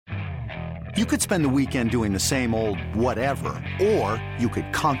You could spend the weekend doing the same old whatever, or you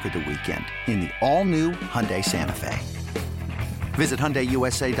could conquer the weekend in the all-new Hyundai Santa Fe. Visit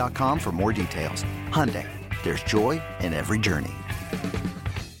HyundaiUSA.com for more details. Hyundai, there's joy in every journey.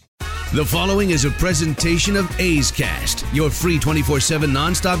 The following is a presentation of A's Cast, your free 24/7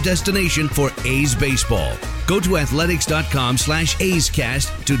 nonstop destination for A's baseball. Go to athletics.com/A's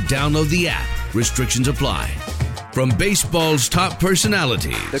Cast to download the app. Restrictions apply. From baseball's top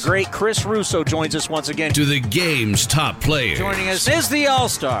personalities, the great Chris Russo joins us once again, to the game's top players. Joining us is the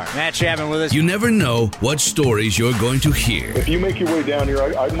All-Star, Matt Chapman with us. You never know what stories you're going to hear. If you make your way down here,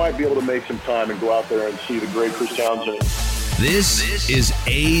 I might be able to make some time and go out there and see the great Chris Townsend. This is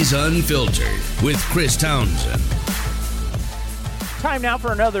A's Unfiltered with Chris Townsend. Time now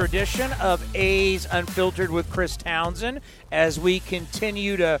for another edition of A's Unfiltered with Chris Townsend as we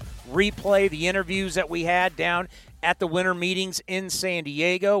continue to replay the interviews that we had down at the winter meetings in San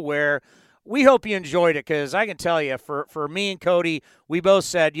Diego, where we hope you enjoyed it, because I can tell you, for me and Cody, we both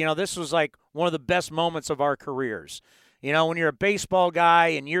said, this was like one of the best moments of our careers. When you're a baseball guy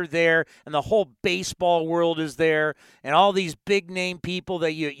and you're there and the whole baseball world is there and all these big-name people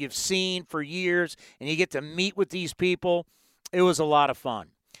that you've seen for years and you get to meet with these people, it was a lot of fun.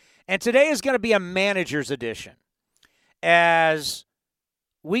 And today is going to be a manager's edition, as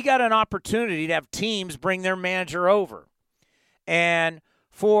we got an opportunity to have teams bring their manager over. And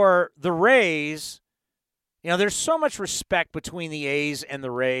for the Rays, there's so much respect between the A's and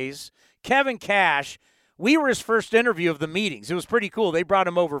the Rays. Kevin Cash, we were his first interview of the meetings. It was pretty cool. They brought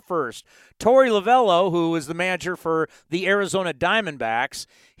him over first. Torey Lovullo, who is the manager for the Arizona Diamondbacks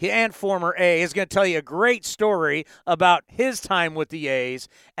and former A, is going to tell you a great story about his time with the A's.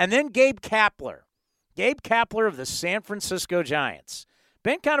 And then Gabe Kapler. Gabe Kapler of the San Francisco Giants.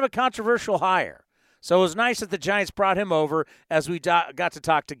 Been kind of a controversial hire. So it was nice that the Giants brought him over as we got to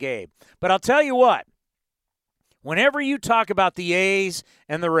talk to Gabe. But I'll tell you what, whenever you talk about the A's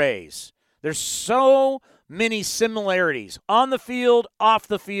and the Rays, there's so many similarities on the field, off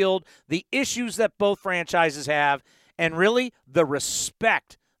the field, the issues that both franchises have, and really the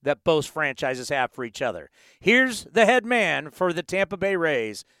respect that both franchises have for each other. Here's the head man for the Tampa Bay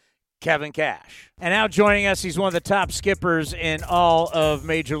Rays, Kevin Cash. And now joining us, he's one of the top skippers in all of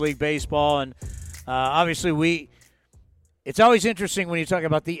Major League Baseball. And obviously it's always interesting when you talk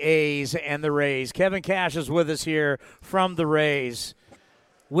about the A's and the Rays. Kevin Cash is with us here from the Rays.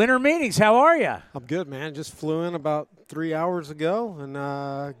 Winter meetings, how are you? I'm good, man. Just flew in about 3 hours ago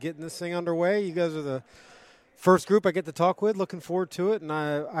and getting this thing underway. You guys are the first group I get to talk with. Looking forward to it, and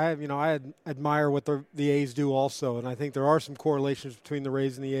I admire what the A's do also, and I think there are some correlations between the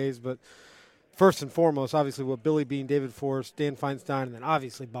Rays and the A's. But first and foremost, obviously, what Billy Beane, David Forst, Dan Feinstein, and then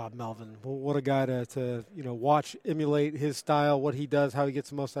obviously Bob Melvin. What a guy to watch, emulate his style, what he does, how he gets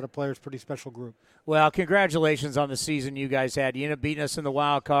the most out of players. Pretty special group. Well, congratulations on the season you guys had. You ended up beating us in the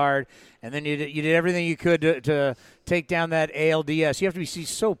wild card, and then you did everything you could to take down that ALDS. You have to be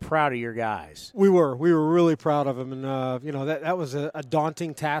so proud of your guys. We were really proud of them, and that was a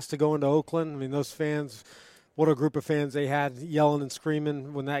daunting task to go into Oakland. I mean, those fans, what a group of fans they had yelling and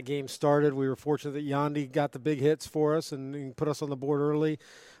screaming when that game started. We were fortunate that Yandy got the big hits for us and put us on the board early.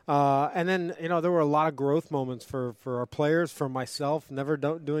 And then, there were a lot of growth moments for our players, for myself, never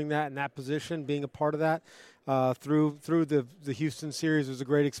doing that in that position, being a part of that through the Houston series was a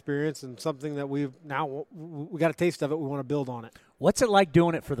great experience and something that we got a taste of it. We want to build on it. What's it like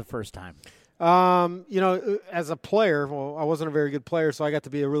doing it for the first time? As a player, well, I wasn't a very good player, so I got to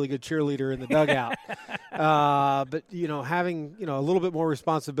be a really good cheerleader in the dugout. But having, a little bit more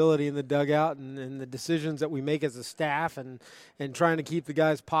responsibility in the dugout and the decisions that we make as a staff and trying to keep the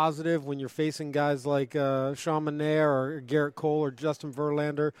guys positive when you're facing guys like Sean Manaea or Garrett Cole or Justin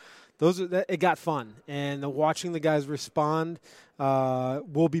Verlander, it got fun. And watching the guys respond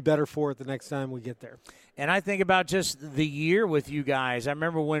will be better for it the next time we get there. And I think about just the year with you guys. I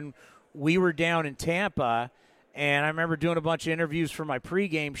remember when we were down in Tampa, and I remember doing a bunch of interviews for my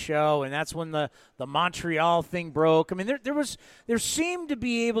pregame show, and that's when the Montreal thing broke. I mean, there seemed to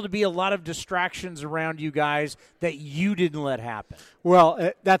be able to be a lot of distractions around you guys that you didn't let happen.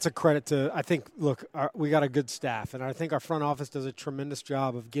 Well, that's a credit to, I think, we got a good staff, and I think our front office does a tremendous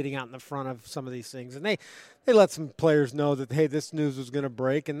job of getting out in the front of some of these things. And they let some players know that, hey, this news was going to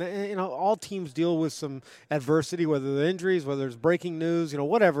break. And, all teams deal with some adversity, whether they're injuries, whether it's breaking news,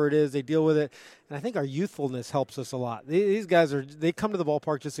 whatever it is, they deal with it. And I think our youthfulness helps us a lot. These guys they come to the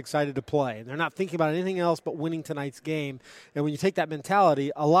ballpark just excited to play, and they're not thinking about anything else but winning tonight's game. And when you take that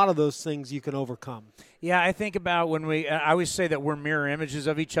mentality, a lot of those things you can overcome. Yeah, I think about I always say that we're mirror images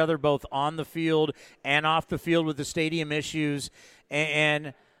of each other, both on the field and off the field with the stadium issues.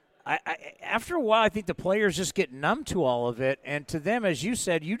 And after a while, I think the players just get numb to all of it. And to them, as you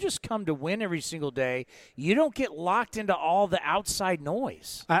said, you just come to win every single day. You don't get locked into all the outside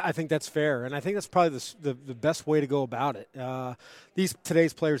noise. I think that's fair, and I think that's probably the best way to go about it.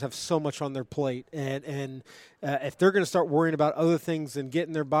 Today's players have so much on their plate, and if they're going to start worrying about other things and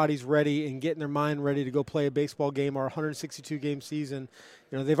getting their bodies ready and getting their mind ready to go play a baseball game or a 162-game season,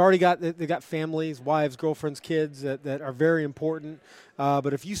 they've got families, wives, girlfriends, kids that are very important.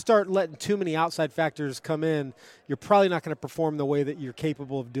 But if you start letting too many outside factors come in, you're probably not going to perform the way that you're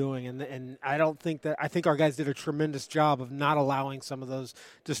capable of doing. And I think our guys did a tremendous job of not allowing some of those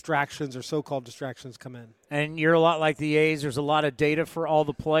distractions or so-called distractions come in. And you're a lot like the A's. There's a lot of data for all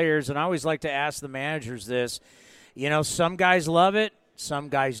the players. And I always like to ask the managers this. Some guys love it. Some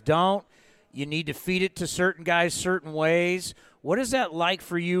guys don't. You need to feed it to certain guys certain ways. What is that like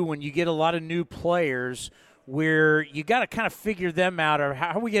for you when you get a lot of new players where you got to kind of figure them out, or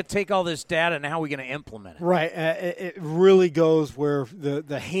how are we going to take all this data and how are we going to implement it? Right. It really goes where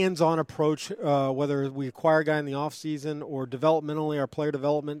the hands-on approach, whether we acquire a guy in the offseason or developmentally, our player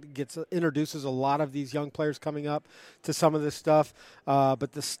development introduces a lot of these young players coming up to some of this stuff.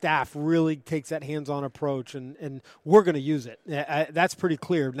 But the staff really takes that hands-on approach, and we're going to use it. That's pretty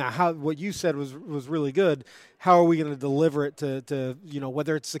clear. Now, what you said was really good. How are we going to deliver it to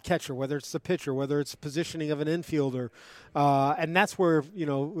whether it's the catcher, whether it's the pitcher, whether it's positioning of an infielder, and that's where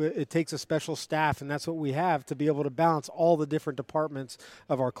it takes a special staff, and that's what we have to be able to balance all the different departments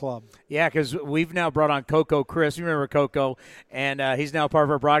of our club. Yeah, because we've now brought on Coco Chris. You remember Coco, and he's now part of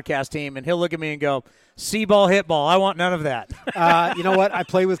our broadcast team, and he'll look at me and go, "See ball, hit ball. I want none of that." You know what? I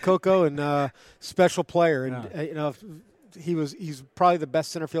play with Coco, and special player, and he's probably the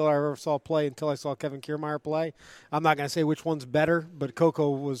best center fielder I ever saw play until I saw Kevin Kiermaier play. I'm not going to say which one's better, but Coco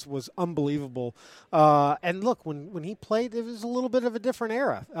was unbelievable. And look, when he played, it was a little bit of a different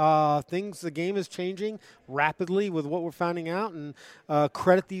era. The game is changing rapidly with what we're finding out, and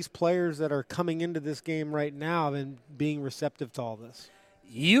credit these players that are coming into this game right now and being receptive to all this.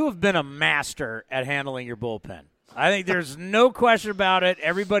 You have been a master at handling your bullpen. I think there's no question about it.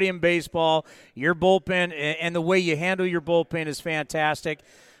 Everybody in baseball, your bullpen and the way you handle your bullpen is fantastic.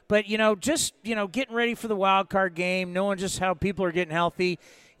 But, getting ready for the wild card game, knowing just how people are getting healthy,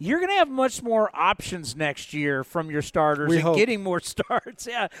 you're going to have much more options next year from your starters and getting more starts.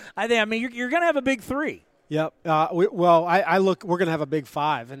 Yeah, I mean, you're going to have a big three. Yep. We're going to have a big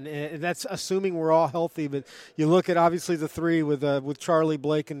five, and that's assuming we're all healthy. But you look at obviously the three with Charlie,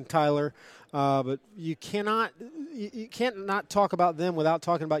 Blake, and Tyler. But you can't not talk about them without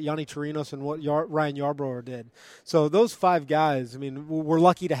talking about Yonny Chirinos and what Ryan Yarbrough did. So those five guys, I mean, we're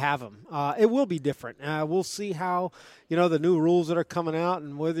lucky to have them. It will be different. We'll see how, the new rules that are coming out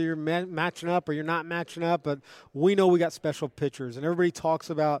and whether you're matching up or you're not matching up. But we know we got special pitchers, and everybody talks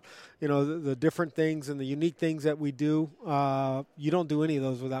about, the different things and the unique things that we do. You don't do any of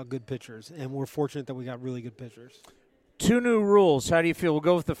those without good pitchers, and we're fortunate that we got really good pitchers. 2 new rules. How do you feel? We'll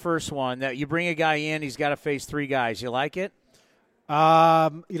go with the first one. That you bring a guy in, he's got to face 3 guys. You like it? I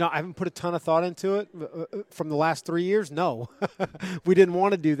haven't put a ton of thought into it. From the last 3 years, no. We didn't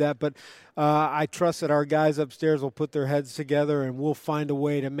want to do that, but I trust that our guys upstairs will put their heads together and we'll find a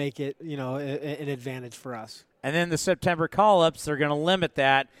way to make it, an advantage for us. And then the September call-ups, they're going to limit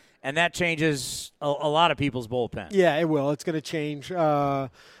that, and that changes a lot of people's bullpen. Yeah, it will. It's going to change.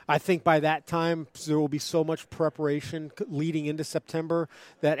 I think by that time there will be so much preparation leading into September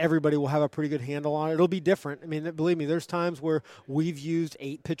that everybody will have a pretty good handle on it. It'll be different. I mean, believe me, there's times where we've used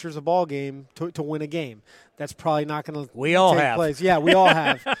 8 pitchers a ball game to win a game. That's probably not going to take place. Yeah, we all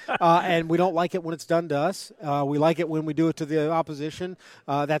have. And we don't like it when it's done to us. We like it when we do it to the opposition.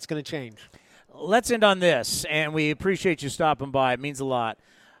 That's going to change. Let's end on this, and we appreciate you stopping by. It means a lot.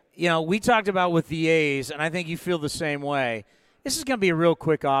 We talked about with the A's, and I think you feel the same way. This is going to be a real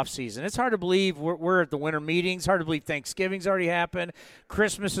quick off season. It's hard to believe we're at the winter meetings. Hard to believe Thanksgiving's already happened.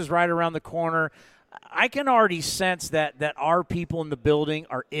 Christmas is right around the corner. I can already sense that our people in the building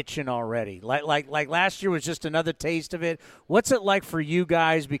are itching already. Like last year was just another taste of it. What's it like for you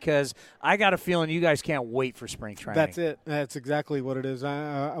guys? Because I got a feeling you guys can't wait for spring training. That's it. That's exactly what it is.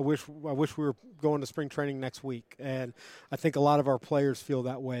 I wish we were going to spring training next week, and I think a lot of our players feel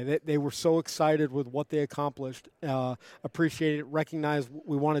that way. They were so excited with what they accomplished, appreciate it, recognize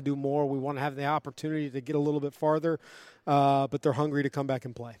we want to do more. We want to have the opportunity to get a little bit farther. But they're hungry to come back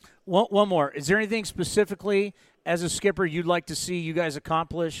and play. One more. Is there anything specifically as a skipper you'd like to see you guys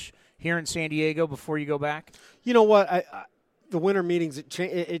accomplish here in San Diego before you go back? You know what? the winter meetings,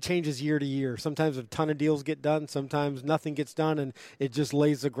 it changes year to year. Sometimes a ton of deals get done. Sometimes nothing gets done, and it just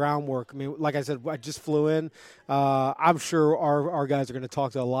lays the groundwork. I mean, like I said, I just flew in. I'm sure our guys are going to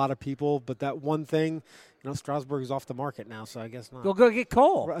talk to a lot of people, but that one thing, Strasburg is off the market now, so I guess not. We'll go get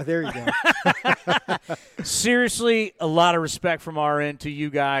Cole. There you go. Seriously, a lot of respect from our end to you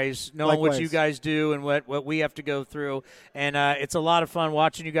guys, knowing Likewise. what you guys do and what we have to go through. And it's a lot of fun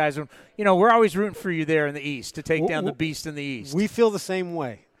watching you guys. We're always rooting for you there in the East to take down the beast in the East. We feel the same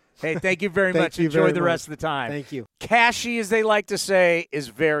way. Hey, thank you very much. you Enjoy very the rest of the time. Thank you. Cashy, as they like to say, is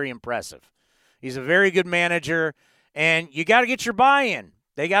very impressive. He's a very good manager, and you got to get your buy-in.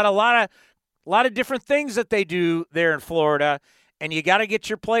 They got a lot of different things that they do there in Florida, and you got to get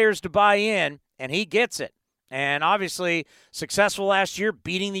your players to buy in, and he gets it. And obviously successful last year,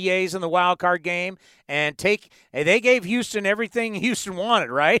 beating the A's in the wild card game, and they gave Houston everything Houston wanted,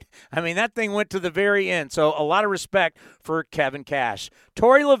 right? I mean, that thing went to the very end. So a lot of respect for Kevin Cash.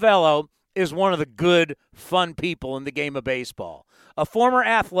 Torey Lovullo is one of the good, fun people in the game of baseball. A former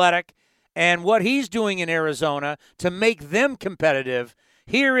Athletic, and what he's doing in Arizona to make them competitive.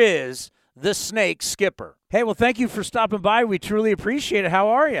 Here is the Snake skipper. Hey, well, thank you for stopping by. We truly appreciate it. How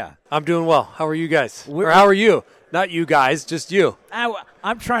are you? I'm doing well. How are you guys? Or how are you? Not you guys, just you.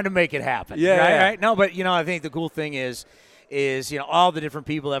 I'm trying to make it happen. Yeah, right, yeah. Right? No, but, I think the cool thing is all the different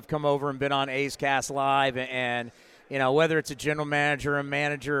people that have come over and been on A's Cast Live and whether it's a general manager, a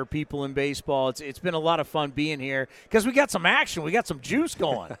manager, or people in baseball, it's been a lot of fun being here because we got some action. We got some juice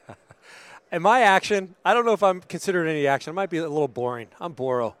going. And my action, I don't know if I'm considered any action. It might be a little boring. I'm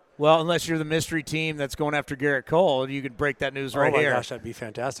Boro. Well, unless you're the mystery team that's going after Garrett Cole, you could break that news right here. Oh, my gosh, that'd be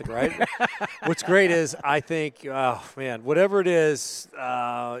fantastic, right? What's great is I think, whatever it is,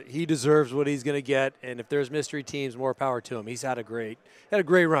 he deserves what he's going to get. And if there's mystery teams, more power to him. He's had a great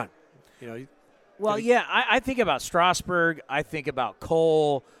run. Well, yeah, I think about Strasburg. I think about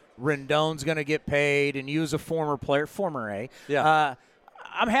Cole. Rendon's going to get paid, and you as a former player, former A. Yeah.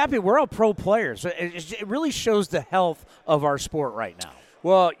 I'm happy we're all pro players. It really shows the health of our sport right now.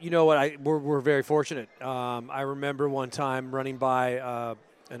 Well, you know what? We're very fortunate. I remember one time running by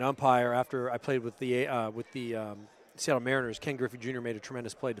an umpire after I played with the Seattle Mariners. Ken Griffey Jr. made a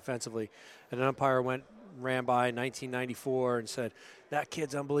tremendous play defensively, and an umpire ran by in 1994 and said, "That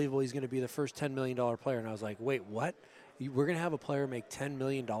kid's unbelievable. He's going to be the first $10 million player." And I was like, "Wait, what? We're going to have a player make $10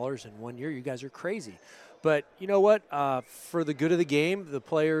 million in 1 year? You guys are crazy." But you know what? For the good of the game, the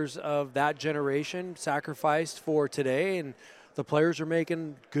players of that generation sacrificed for today, and the players are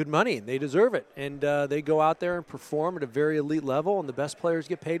making good money, and they deserve it. And they go out there and perform at a very elite level, and the best players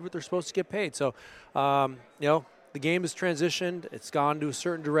get paid what they're supposed to get paid. So, the game has transitioned. It's gone to a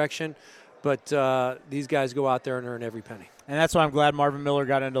certain direction. But these guys go out there and earn every penny. And that's why I'm glad Marvin Miller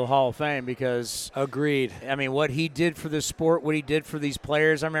got into the Hall of Fame because – Agreed. I mean, what he did for this sport, what he did for these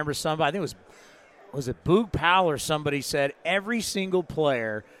players. I remember somebody – I think was it Boog Powell or somebody said every single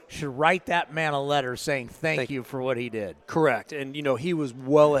player should write that man a letter saying thank you for what he did. Correct. And, he was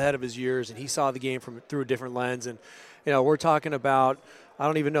well ahead of his years, and he saw the game through a different lens. And, we're talking about – I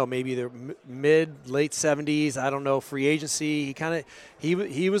don't even know, maybe the late 70s. I don't know, free agency.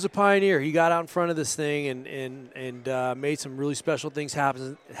 He was a pioneer. He got out in front of this thing and made some really special things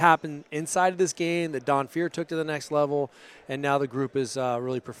happen inside of this game that Don Fehr took to the next level, and now the group is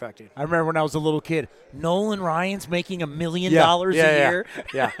really perfecting. I remember when I was a little kid, Nolan Ryan's making $1 million a year.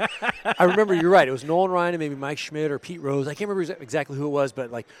 Yeah. I remember, you're right. It was Nolan Ryan and maybe Mike Schmidt or Pete Rose. I can't remember exactly who it was,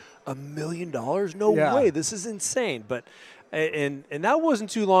 but like $1 million? No way. This is insane. But And that wasn't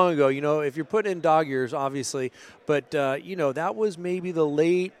too long ago, if you're putting in dog years, obviously. But, that was maybe the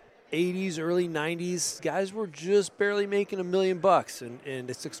late 80s, early 90s. Guys were just barely making $1 million, and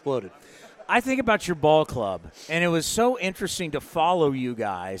it's exploded. I think about your ball club, and it was so interesting to follow you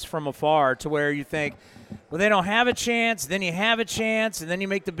guys from afar to where you think, well, they don't have a chance, then you have a chance, and then you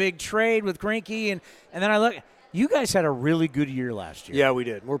make the big trade with Greinke. And then I look, you guys had a really good year last year. Yeah, we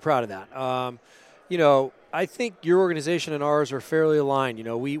did. We're proud of that. I think your organization and ours are fairly aligned.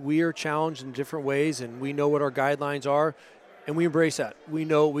 We are challenged in different ways, and we know what our guidelines are, and we embrace that. We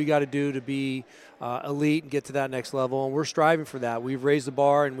know what we got to do to be elite and get to that next level, and we're striving for that. We've raised the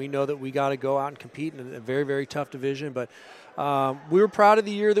bar, and we know that we got to go out and compete in a very, very tough division. But we were proud of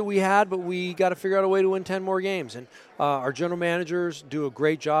the year that we had, but we got to figure out a way to win 10 more games. And our general managers do a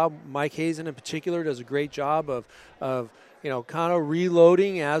great job. Mike Hazen in particular does a great job of kind of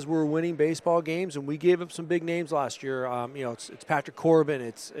reloading as we're winning baseball games, and we gave up some big names last year. It's Patrick Corbin,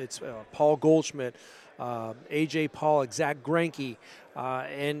 it's Paul Goldschmidt, A.J. Pollock, Zach Greinke,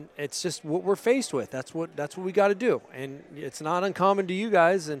 and it's just what we're faced with. That's what we got to do. And it's not uncommon to you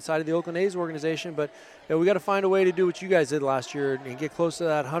guys inside of the Oakland A's organization, but we got to find a way to do what you guys did last year and get close to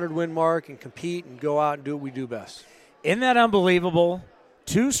that 100-win mark and compete and go out and do what we do best. Isn't that unbelievable?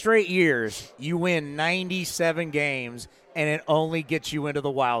 2 straight years, you win 97 games, and it only gets you into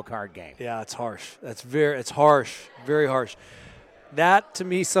the wild card game. Yeah, it's harsh. It's harsh, very harsh. That, to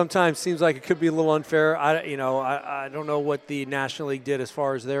me, sometimes seems like it could be a little unfair. I don't know what the National League did as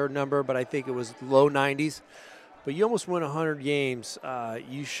far as their number, but I think it was low 90s. But you almost win 100 games.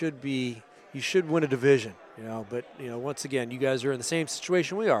 You should win a division. But once again, you guys are in the same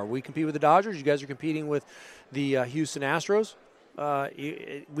situation we are. We compete with the Dodgers. You guys are competing with the Houston Astros.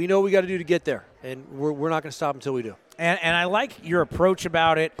 We know what we got to do to get there, and we're not going to stop until we do. And I like your approach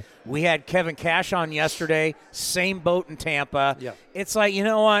about it. We had Kevin Cash on yesterday, same boat in Tampa. Yeah. It's like, you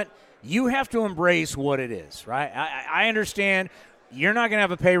know what? You have to embrace what it is, right? I understand you're not going to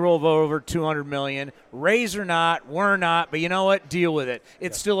have a payroll of over $200 million. Rays are not, we're not, but you know what? Deal with it.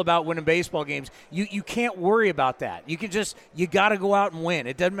 It's still about winning baseball games. You can't worry about that. You got to go out and win.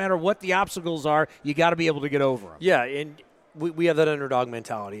 It doesn't matter what the obstacles are. You got to be able to get over them. Yeah, and we have that underdog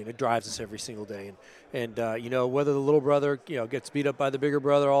mentality, and it drives us every single day. And whether the little brother, gets beat up by the bigger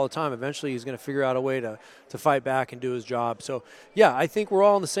brother all the time, eventually he's going to figure out a way to fight back and do his job. So, yeah, I think we're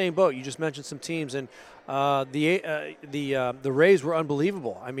all in the same boat. You just mentioned some teams, and the Rays were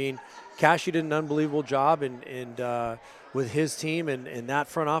unbelievable. I mean, Cashy did an unbelievable job, and with his team, and that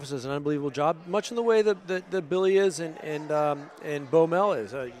front office does an unbelievable job, much in the way that Billy is and Bo Mel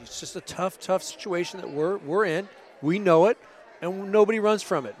is. It's just a tough situation that we're in. We know it, and nobody runs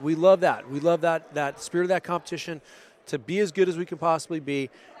from it. We love that. We love that spirit of that competition to be as good as we can possibly be.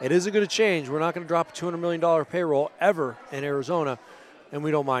 It isn't going to change. We're not going to drop a $200 million payroll ever in Arizona, and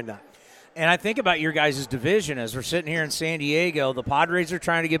we don't mind that. And I think about your guys' division as we're sitting here in San Diego. The Padres are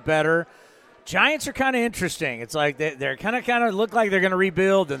trying to get better. Giants are kind of interesting. It's like they're kind of look like they're going to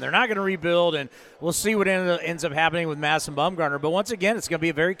rebuild, and they're not going to rebuild, and we'll see what ends up happening with Madison Bumgarner. But once again, it's going to be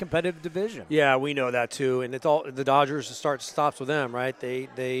a very competitive division. Yeah, we know that too, and it's all the Dodgers stops with them, right?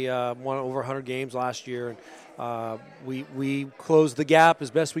 They won over 100 games last year, and we closed the gap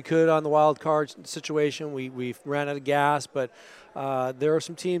as best we could on the wild card situation. We ran out of gas, but there are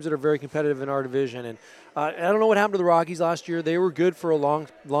some teams that are very competitive in our division, and I don't know what happened to the Rockies last year. They were good for a long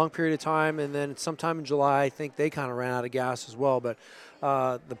period of time, and then sometime in July, I think they kind of ran out of gas as well. But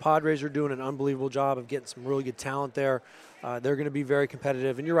the Padres are doing an unbelievable job of getting some really good talent there. They're going to be very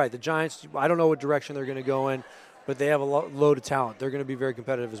competitive. And you're right, the Giants, I don't know what direction they're going to go in, but they have a load of talent. They're going to be very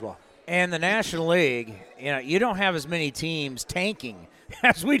competitive as well. And the National League, you don't have as many teams tanking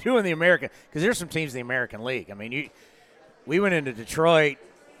as we do in the American, because there's some teams in the American League. I mean, we went into Detroit.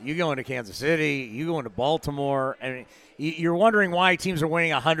 You go into Kansas City, you go into Baltimore, and you're wondering why teams are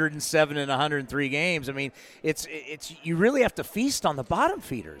winning 107 and 103 games. I mean, it's you really have to feast on the bottom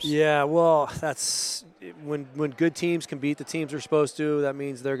feeders. Yeah, well, that's when good teams can beat the teams they're supposed to. That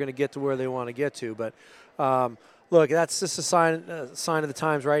means they're going to get to where they want to get to. But look, that's just a sign of the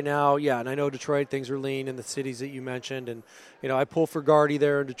times right now. Yeah, and I know Detroit, things are lean in the cities that you mentioned, and I pull for Gardy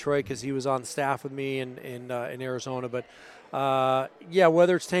there in Detroit because he was on the staff with me in Arizona, but.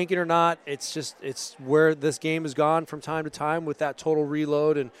 Whether it's tanking or not, it's where this game has gone from time to time with that total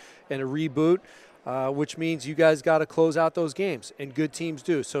reload and a reboot, which means you guys got to close out those games, and good teams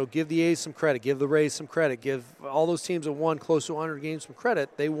do. So give the A's some credit, give the Rays some credit, give all those teams that won close to 100 games some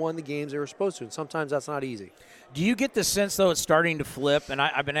credit. They won the games they were supposed to, and sometimes that's not easy. Do you get the sense, though, it's starting to flip? And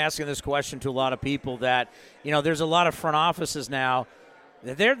I've been asking this question to a lot of people that, there's a lot of front offices now.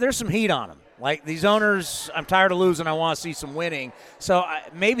 There's some heat on them. Like, these owners, I'm tired of losing. I want to see some winning. So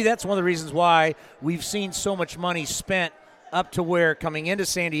maybe that's one of the reasons why we've seen so much money spent up to where coming into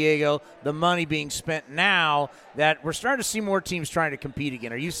San Diego, the money being spent now, that we're starting to see more teams trying to compete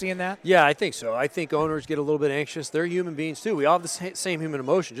again. Are you seeing that? Yeah, I think so. I think owners get a little bit anxious. They're human beings, too. We all have the same human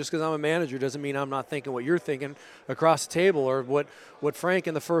emotion. Just because I'm a manager doesn't mean I'm not thinking what you're thinking across the table or what Frank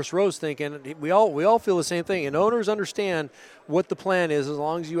in the first row is thinking. We all feel the same thing. And owners understand what the plan is as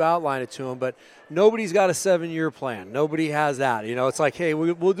long as you outline it to them. But nobody's got a 7-year plan. Nobody has that. It's like, hey,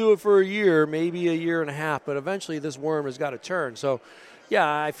 we'll do it for a year, maybe a year and a half. But eventually this worm has got to turn. So,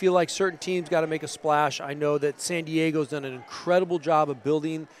 yeah, I feel like certain teams got to make a splash. I know that San Diego's done an incredible job of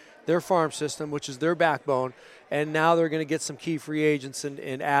building their farm system, which is their backbone, and now they're going to get some key free agents and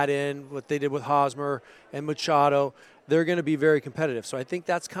add in what they did with Hosmer and Machado. They're going to be very competitive. So I think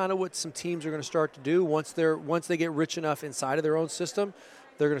that's kind of what some teams are going to start to do once they get rich enough inside of their own system.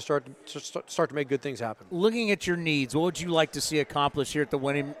 they're going to start to make good things happen. Looking at your needs, what would you like to see accomplished here at the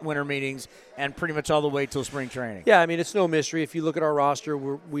winter meetings and pretty much all the way till spring training? Yeah, I mean, it's no mystery. If you look at our roster,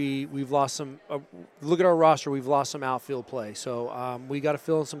 we've lost some. Look at our roster, we've lost some outfield play. So we got to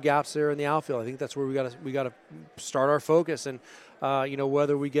fill in some gaps there in the outfield. I think that's where we got to start our focus. And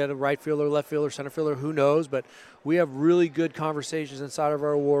whether we get a right fielder, left fielder, center fielder, who knows? But we have really good conversations inside of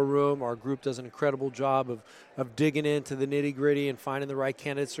our war room. Our group does an incredible job of digging into the nitty-gritty and finding the right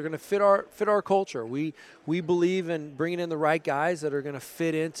candidates that are going to fit our culture. We believe in bringing in the right guys that are going to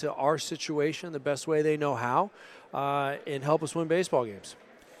fit into our situation the best way they know how and help us win baseball games.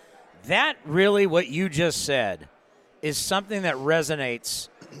 That really, what you just said, is something that resonates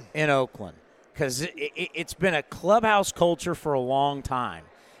in Oakland. Because it's been a clubhouse culture for a long time.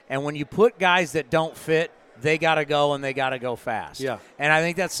 And when you put guys that don't fit, they got to go, and they got to go fast. Yeah. And I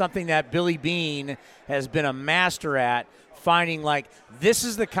think that's something that Billy Beane has been a master at, finding, like, this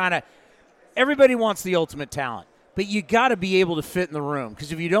is the kind of – everybody wants the ultimate talent. But you got to be able to fit in the room,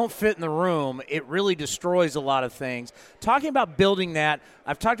 because if you don't fit in the room, it really destroys a lot of things. Talking about building that,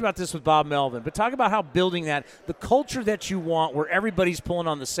 I've talked about this with Bob Melvin, but talk about how building that, the culture that you want where everybody's pulling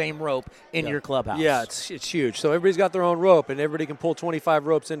on the same rope in your clubhouse. Yeah, it's huge. So everybody's got their own rope, and everybody can pull 25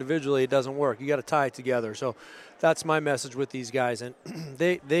 ropes individually. It doesn't work. You got to tie it together. So that's my message with these guys. And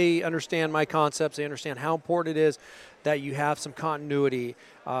they understand my concepts. They understand how important it is that you have some continuity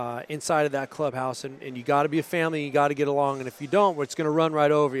inside of that clubhouse, and you got to be a family, you got to get along, and if you don't, it's going to run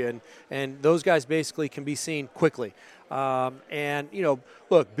right over you, and those guys basically can be seen quickly.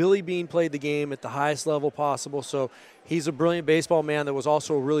 Look, Billy Beane played the game at the highest level possible, so he's a brilliant baseball man that was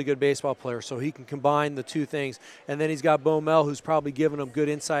also a really good baseball player, so he can combine the two things. And then he's got Bo Mel, who's probably giving him good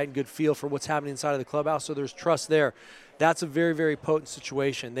insight and good feel for what's happening inside of the clubhouse, so there's trust there. That's a very, very potent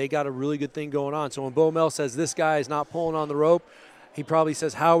situation. They got a really good thing going on. So when Bo Mel says this guy is not pulling on the rope, he probably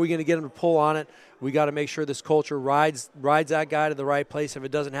says, how are we going to get him to pull on it? We got to make sure this culture rides that guy to the right place. If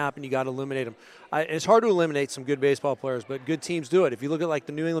it doesn't happen, you got to eliminate him. It's hard to eliminate some good baseball players, but good teams do it. If you look at like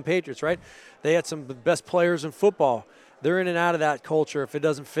the New England Patriots, right? They had some of the best players in football. They're in and out of that culture. If it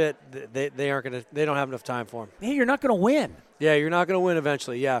doesn't fit, they don't have enough time for them. Hey, you're not going to win. Yeah, you're not going to win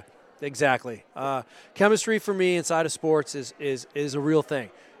eventually. Yeah, exactly. Chemistry for me inside of sports is a real thing.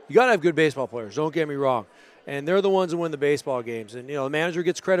 You got to have good baseball players. Don't get me wrong. And they're the ones who win the baseball games. And, the manager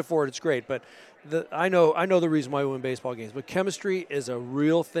gets credit for it. It's great. But I know the reason why we win baseball games. But chemistry is a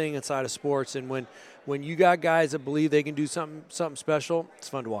real thing inside of sports. And when you got guys that believe they can do something special, it's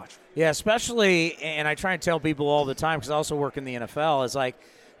fun to watch. Yeah, especially, and I try and tell people all the time because I also work in the NFL, is like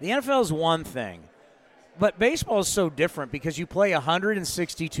the NFL is one thing. But baseball is so different because you play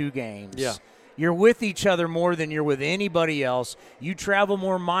 162 games. Yeah. You're with each other more than you're with anybody else. You travel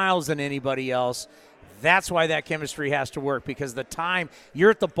more miles than anybody else. That's why that chemistry has to work, because the time you're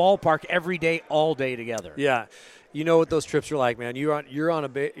at the ballpark every day, all day together. Yeah, you know what those trips are like, man. You're on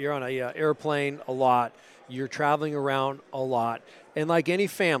a airplane a lot. You're traveling around a lot, and like any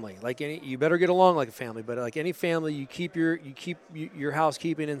family, you better get along like a family. But like any family, you keep your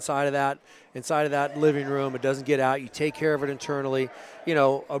housekeeping inside of that living room. It doesn't get out. You take care of it internally.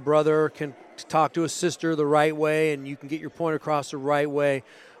 A brother can talk to a sister the right way, and you can get your point across the right way.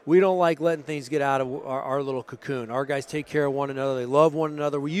 We don't like letting things get out of our little cocoon. Our guys take care of one another. They love one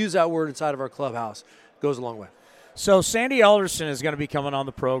another. We use that word inside of our clubhouse. It goes a long way. So Sandy Alderson is going to be coming on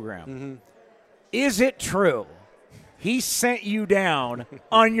the program. Mm-hmm. Is it true he sent you down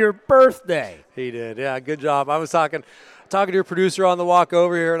on your birthday? He did. Yeah, good job. I was talking to your producer on the walk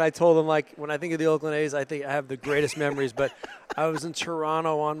over here, and I told him, like, when I think of the Oakland A's, I think I have the greatest memories. But I was in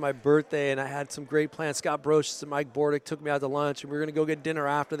Toronto on my birthday, and I had some great plans. Scott Brocious and Mike Bordick took me out to lunch, and we were going to go get dinner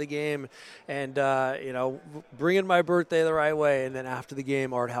after the game and, bringing my birthday the right way. And then after the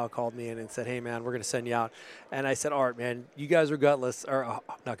game, Art Howe called me in and said, hey, man, we're going to send you out. And I said, Art, man, you guys are gutless. Or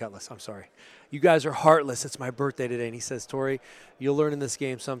not gutless, I'm sorry. You guys are heartless. It's my birthday today. And he says, Torrey, you'll learn in this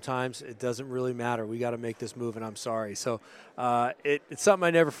game sometimes. It doesn't really matter. We got to make this move, and I'm sorry. So it's something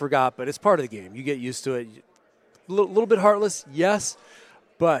I never forgot, but it's part of the game. You get used to it. A little bit heartless, yes,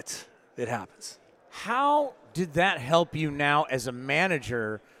 but it happens. How did that help you now as a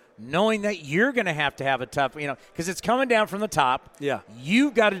manager, knowing that you're going to have a tough, because it's coming down from the top. Yeah.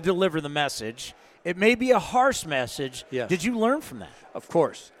 You've got to deliver the message. It may be a harsh message. Yes. Did you learn from that? Of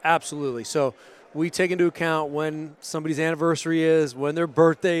course, absolutely. So we take into account when somebody's anniversary is, when their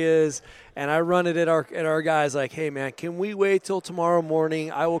birthday is, and I run it at our guys like, hey, man, can we wait till tomorrow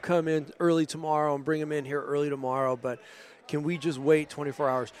morning? I will come in early tomorrow and bring them in here early tomorrow, but can we just wait 24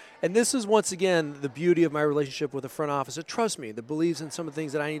 hours? And this is, once again, the beauty of my relationship with the front office that trusts me, that believes in some of the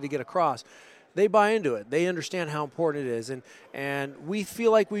things that I need to get across. they buy into it. They understand how important it is. And we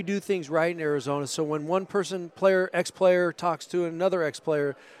feel like we do things right in Arizona. So when one person, ex-player, talks to another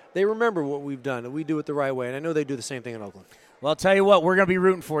ex-player, they remember what we've done, and we do it the right way. And I know they do the same thing in Oakland. Well, I'll tell you what, we're going to be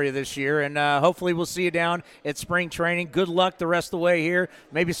rooting for you this year, and hopefully we'll see you down at spring training. Good luck the rest of the way here.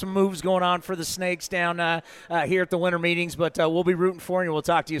 Maybe some moves going on for the Snakes down here at the winter meetings, but we'll be rooting for you. We'll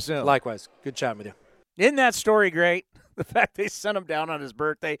talk to you soon. Likewise. Good chatting with you. Isn't that story great? The fact they sent him down on his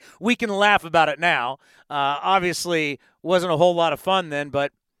birthday. We can laugh about it now. Obviously, wasn't a whole lot of fun then,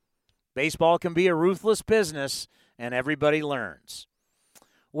 but baseball can be a ruthless business, and everybody learns.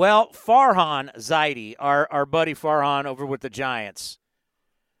 Well, Farhan Zaidi, our buddy Farhan over with the Giants,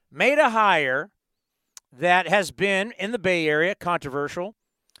 made a hire that has been, in the Bay Area, controversial.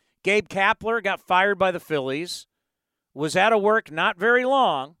 Gabe Kapler got fired by the Phillies, was out of work not very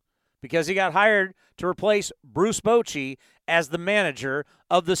long because he got hired to replace Bruce Bochy as the manager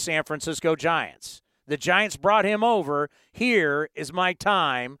of the San Francisco Giants. The Giants brought him over. Here is my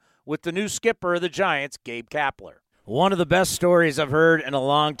time with the new skipper of the Giants, Gabe Kapler. One of the best stories I've heard in a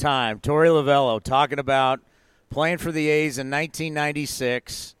long time. Torey Lovullo talking about playing for the A's in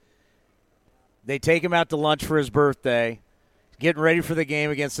 1996. They take him out to lunch for his birthday, getting ready for the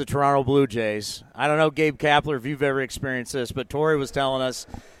game against the Toronto Blue Jays. I don't know, Gabe Kapler, if you've ever experienced this, but Torey was telling us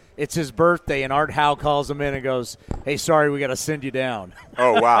it's his birthday, and Art Howe calls him in and goes, "Hey, sorry, we got to send you down."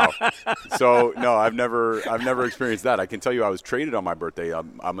 Oh, wow. So, no, I've never experienced that. I can tell you I was traded on my birthday.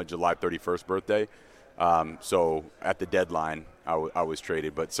 I'm a July 31st birthday. So at the deadline, I was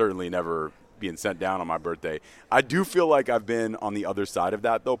traded, but certainly never being sent down on my birthday. I do feel like I've been on the other side of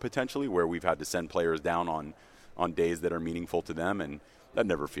that, though, potentially, where we've had to send players down on days that are meaningful to them, and that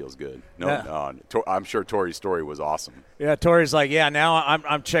never feels good. I'm sure Torey's story was awesome. Yeah, Torey's like, now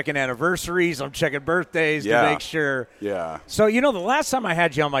I'm checking anniversaries, I'm checking birthdays to make sure. Yeah. So, the last time I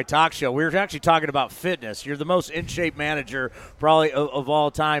had you on my talk show, we were actually talking about fitness. You're the most in-shape manager probably of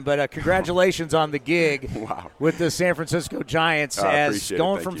all time, but congratulations on the gig with the San Francisco Giants. As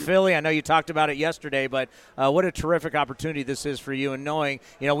going from Philly, I know you talked about it yesterday, but what a terrific opportunity this is for you, and knowing,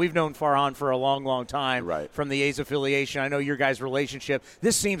 we've known Farhan for a long, long time from the A's affiliation. I know your guys' relationship.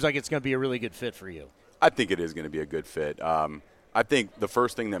 This seems like it's going to be a really good fit for you. I think it is going to be a good fit. I think the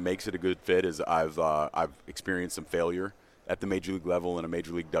first thing that makes it a good fit is I've experienced some failure at the major league level in a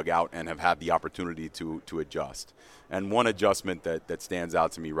major league dugout and have had the opportunity to adjust. And one adjustment that stands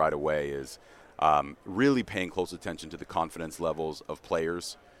out to me right away is really paying close attention to the confidence levels of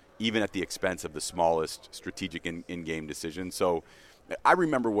players, even at the expense of the smallest strategic in-game decisions. So I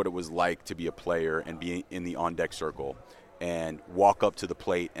remember what it was like to be a player and be in the on-deck circle and walk up to the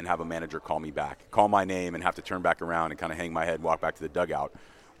plate and have a manager call me back, call my name, and have to turn back around and kind of hang my head and walk back to the dugout,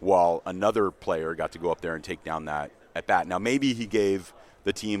 while another player got to go up there and take down that at-bat. Now, maybe he gave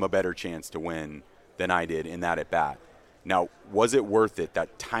the team a better chance to win than I did in that at-bat. Now, was it worth it,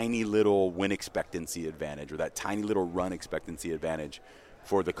 that tiny little win expectancy advantage or that tiny little run expectancy advantage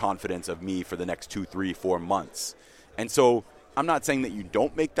for the confidence of me for the next 2, 3, 4 months? And so I'm not saying that you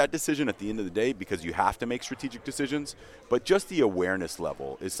don't make that decision at the end of the day, because you have to make strategic decisions, but just the awareness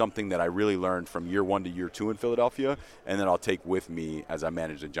level is something that I really learned from year 1 to year 2 in Philadelphia, and that I'll take with me as I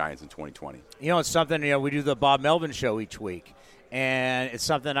manage the Giants in 2020. It's something, we do the Bob Melvin show each week, and it's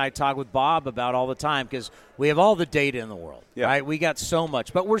something I talk with Bob about all the time, because we have all the data in the world, right? We got so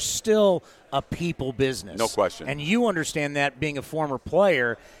much, but we're still a people business. No question. And you understand that, being a former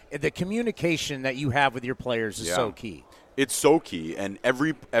player, the communication that you have with your players is so key. It's so key, and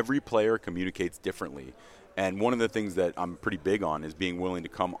every player communicates differently. And one of the things that I'm pretty big on is being willing to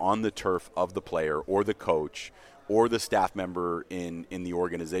come on the turf of the player or the coach or the staff member in the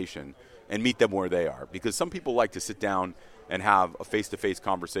organization and meet them where they are. Because some people like to sit down and have a face-to-face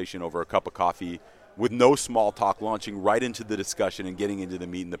conversation over a cup of coffee with no small talk, launching right into the discussion and getting into the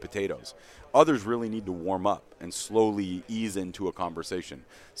meat and the potatoes. Others really need to warm up and slowly ease into a conversation.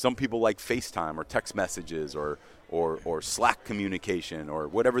 Some people like FaceTime or text messages or Slack communication or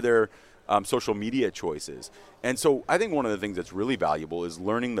whatever their social media choices. And so I think one of the things that's really valuable is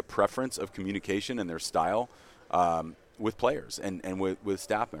learning the preference of communication and their style with players and with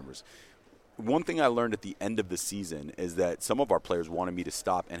staff members. One thing I learned at the end of the season is that some of our players wanted me to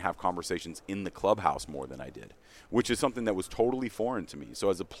stop and have conversations in the clubhouse more than I did, which is something that was totally foreign to me.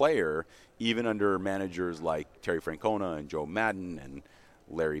 So as a player, even under managers like Terry Francona and Joe Madden and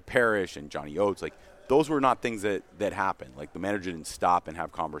Larry Parrish and Johnny Oates, like, those were not things that happened. Like, the manager didn't stop and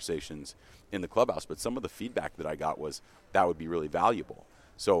have conversations in the clubhouse. But some of the feedback that I got was that would be really valuable.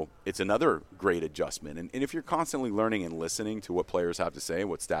 So it's another great adjustment. And if you're constantly learning and listening to what players have to say,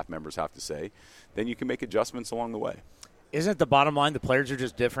 what staff members have to say, then you can make adjustments along the way. Isn't the bottom line the players are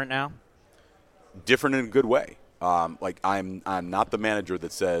just different now? different in a good way. Like I'm not the manager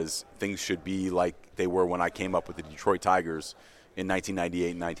that says things should be like they were when I came up with the Detroit Tigers in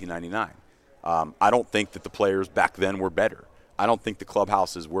 1998 and 1999. I don't think that the players back then were better. I don't think the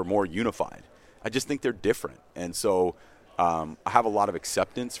clubhouses were more unified. I just think they're different. And so I have a lot of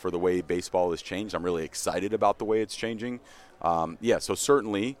acceptance for the way baseball has changed. I'm really excited about the way it's changing. So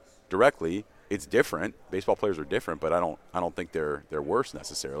certainly, directly, it's different. Baseball players are different, but I don't think they're worse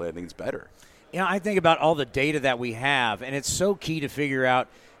necessarily. I think it's better. I think about all the data that we have, and it's so key to figure out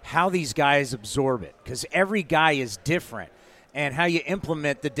how these guys absorb it, because every guy is different, and how you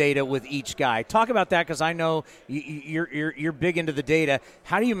implement the data with each guy. Talk about that, because I know you're big into the data.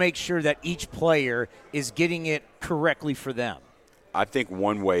 How do you make sure that each player is getting it correctly for them? I think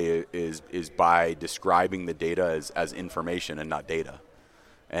one way is by describing the data as information and not data,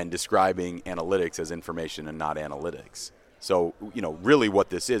 and describing analytics as information and not analytics. So, really what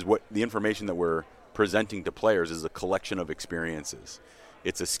this is, what the information that we're presenting to players is a collection of experiences.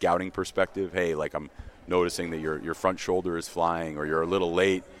 It's a scouting perspective. Hey, like I'm noticing that your front shoulder is flying, or you're a little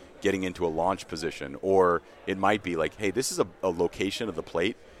late getting into a launch position. Or it might be like, hey, this is a location of the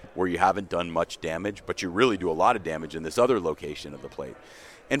plate where you haven't done much damage, but you really do a lot of damage in this other location of the plate.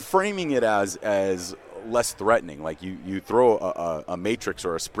 And framing it as less threatening, like you throw a matrix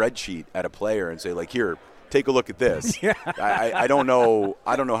or a spreadsheet at a player and say, like, here, take a look at this. Yeah. I don't know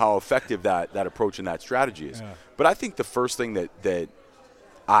how effective that approach and that strategy is. Yeah. But I think the first thing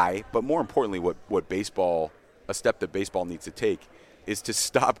but more importantly, what baseball, a step that baseball needs to take, is to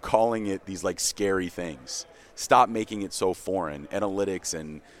stop calling it these like scary things. Stop making it so foreign. Analytics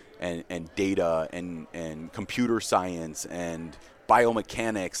and data and computer science and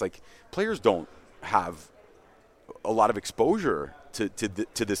biomechanics. Like, players don't have a lot of exposure to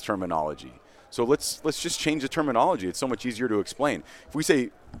this terminology. So let's just change the terminology. It's so much easier to explain. If we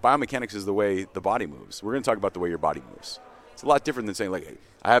say biomechanics is the way the body moves, we're going to talk about the way your body moves. It's a lot different than saying, like, hey,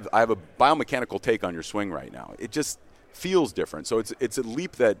 I have a biomechanical take on your swing right now. It just feels different. So it's a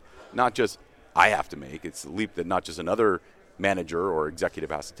leap that not just I have to make. It's a leap that not just another manager or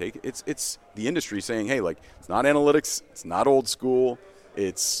executive has to take. It's the industry saying, hey, like, it's not analytics. It's not old school.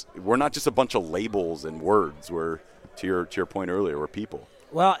 We're not just a bunch of labels and words. We're, to your point earlier, we're people.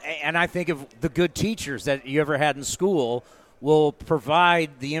 Well, and I think of the good teachers that you ever had in school will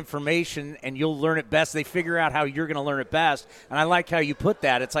provide the information, and you'll learn it best. They figure out how you're going to learn it best, and I like how you put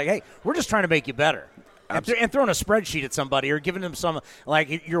that. It's like, hey, we're just trying to make you better. And throwing a spreadsheet at somebody or giving them some,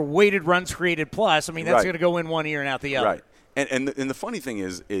 like, your weighted runs created plus, I mean, that's going to go in one ear and out the other. Right. And the funny thing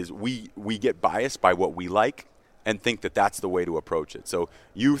is we get biased by what we like and think that that's the way to approach it. So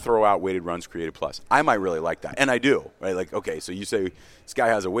you throw out weighted runs created plus. I might really like that, and I do, right? Like, okay, so you say this guy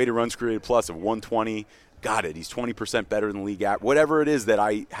has a weighted runs created plus of 120. Got it. He's 20% better than league average. Whatever it is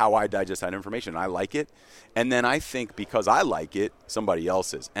how I digest that information, I like it. And then I think because I like it, somebody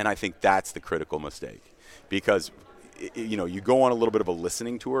else is. And I think that's the critical mistake. Because, you go on a little bit of a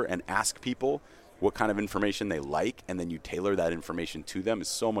listening tour and ask people what kind of information they like, and then you tailor that information to them is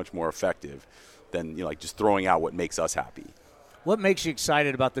so much more effective than like just throwing out what makes us happy. What makes you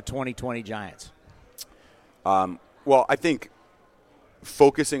excited about the 2020 Giants? Well, I think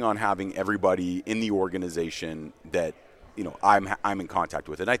focusing on having everybody in the organization that I'm in contact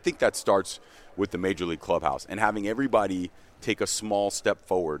with, and I think that starts with the Major League clubhouse and having everybody take a small step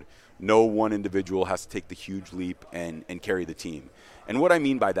forward. No one individual has to take the huge leap and carry the team. And what I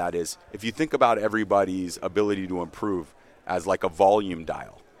mean by that is, if you think about everybody's ability to improve as like a volume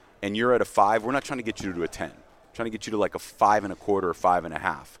dial, and you're at a 5, we're not trying to get you to a 10. We're trying to get you to like a 5.25 or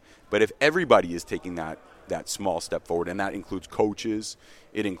 5.5. But if everybody is taking that small step forward, and that includes coaches,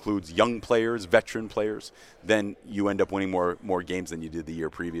 it includes young players, veteran players, then you end up winning more games than you did the year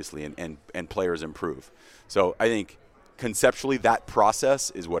previously, and players improve. So I think conceptually that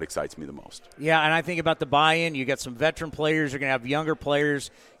process is what excites me the most. Yeah, and I think about the buy-in. You got some veteran players. You're going to have younger players.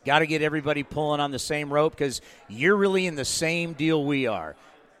 Got to get everybody pulling on the same rope, because you're really in the same deal we are.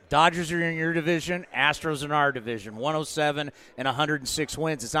 Dodgers are in your division, Astros in our division, 107 and 106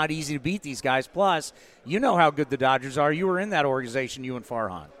 wins. It's not easy to beat these guys. Plus, you know how good the Dodgers are. You were in that organization, you and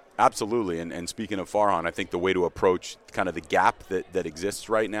Farhan. Absolutely. And speaking of Farhan, I think the way to approach kind of the gap that exists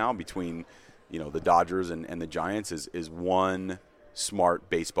right now between the Dodgers and the Giants is one smart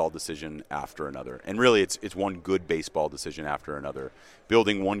baseball decision after another. And really, it's one good baseball decision after another.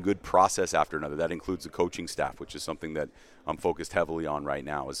 Building one good process after another. That includes the coaching staff, which is something that I'm focused heavily on right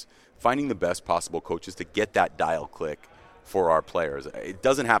now, is finding the best possible coaches to get that dial click for our players. It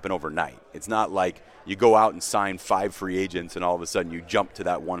doesn't happen overnight. It's not like you go out and sign 5 free agents and all of a sudden you jump to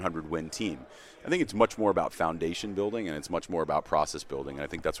that 100-win team. I think it's much more about foundation building, and it's much more about process building, and I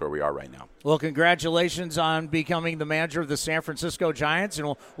think that's where we are right now. Well, congratulations on becoming the manager of the San Francisco Giants,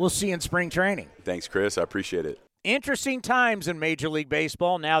 and we'll see you in spring training. Thanks, Chris. I appreciate it. Interesting times in Major League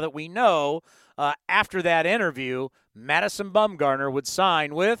Baseball now that we know after that interview, Madison Bumgarner would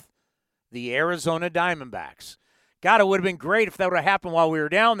sign with the Arizona Diamondbacks. God, it would have been great if that would have happened while we were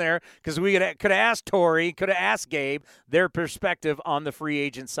down there, because we could have asked Tori, could have asked Gabe their perspective on the free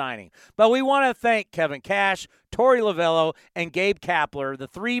agent signing. But we want to thank Kevin Cash, Tori Lavello, and Gabe Kapler, the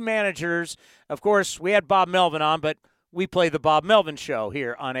three managers. Of course, we had Bob Melvin on, but we play the Bob Melvin Show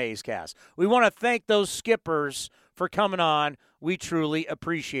here on A's Cast. We want to thank those skippers for coming on. We truly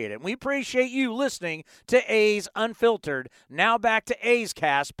appreciate it. We appreciate you listening to A's Unfiltered. Now back to A's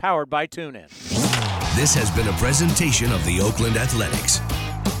Cast, powered by TuneIn. This has been a presentation of the Oakland Athletics.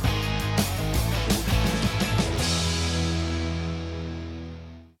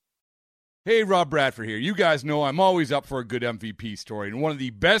 Hey, Rob Bradford here. You guys know I'm always up for a good MVP story, and one of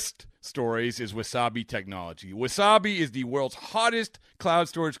the best stories is Wasabi Technology. Wasabi is the world's hottest cloud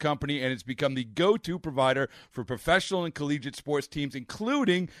storage company, and it's become the go-to provider for professional and collegiate sports teams,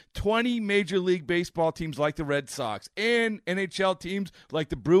 including 20 Major League Baseball teams like the Red Sox and NHL teams like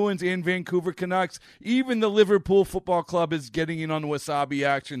the Bruins and Vancouver Canucks. Even the Liverpool Football Club is getting in on the Wasabi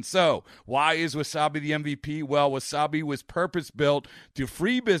action. So, why is Wasabi the MVP? Well, Wasabi was purpose-built to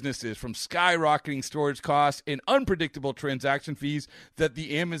free businesses from skyrocketing storage costs and unpredictable transaction fees that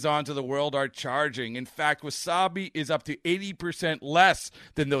the Amazons of the world are charging. In fact, Wasabi is up to 80% less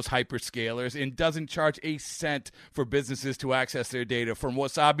than those hyperscalers and doesn't charge a cent for businesses to access their data. From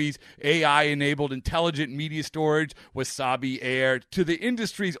Wasabi's AI-enabled intelligent media storage, Wasabi Air, to the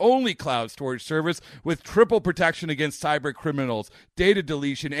industry's only cloud storage service with triple protection against cyber criminals, data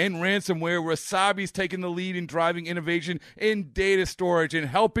deletion, and ransomware, Wasabi's taken the lead in driving innovation in data storage and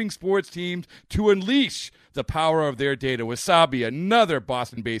helping sports teams to unleash the power of their data. Wasabi, another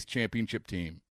Boston-based championship team.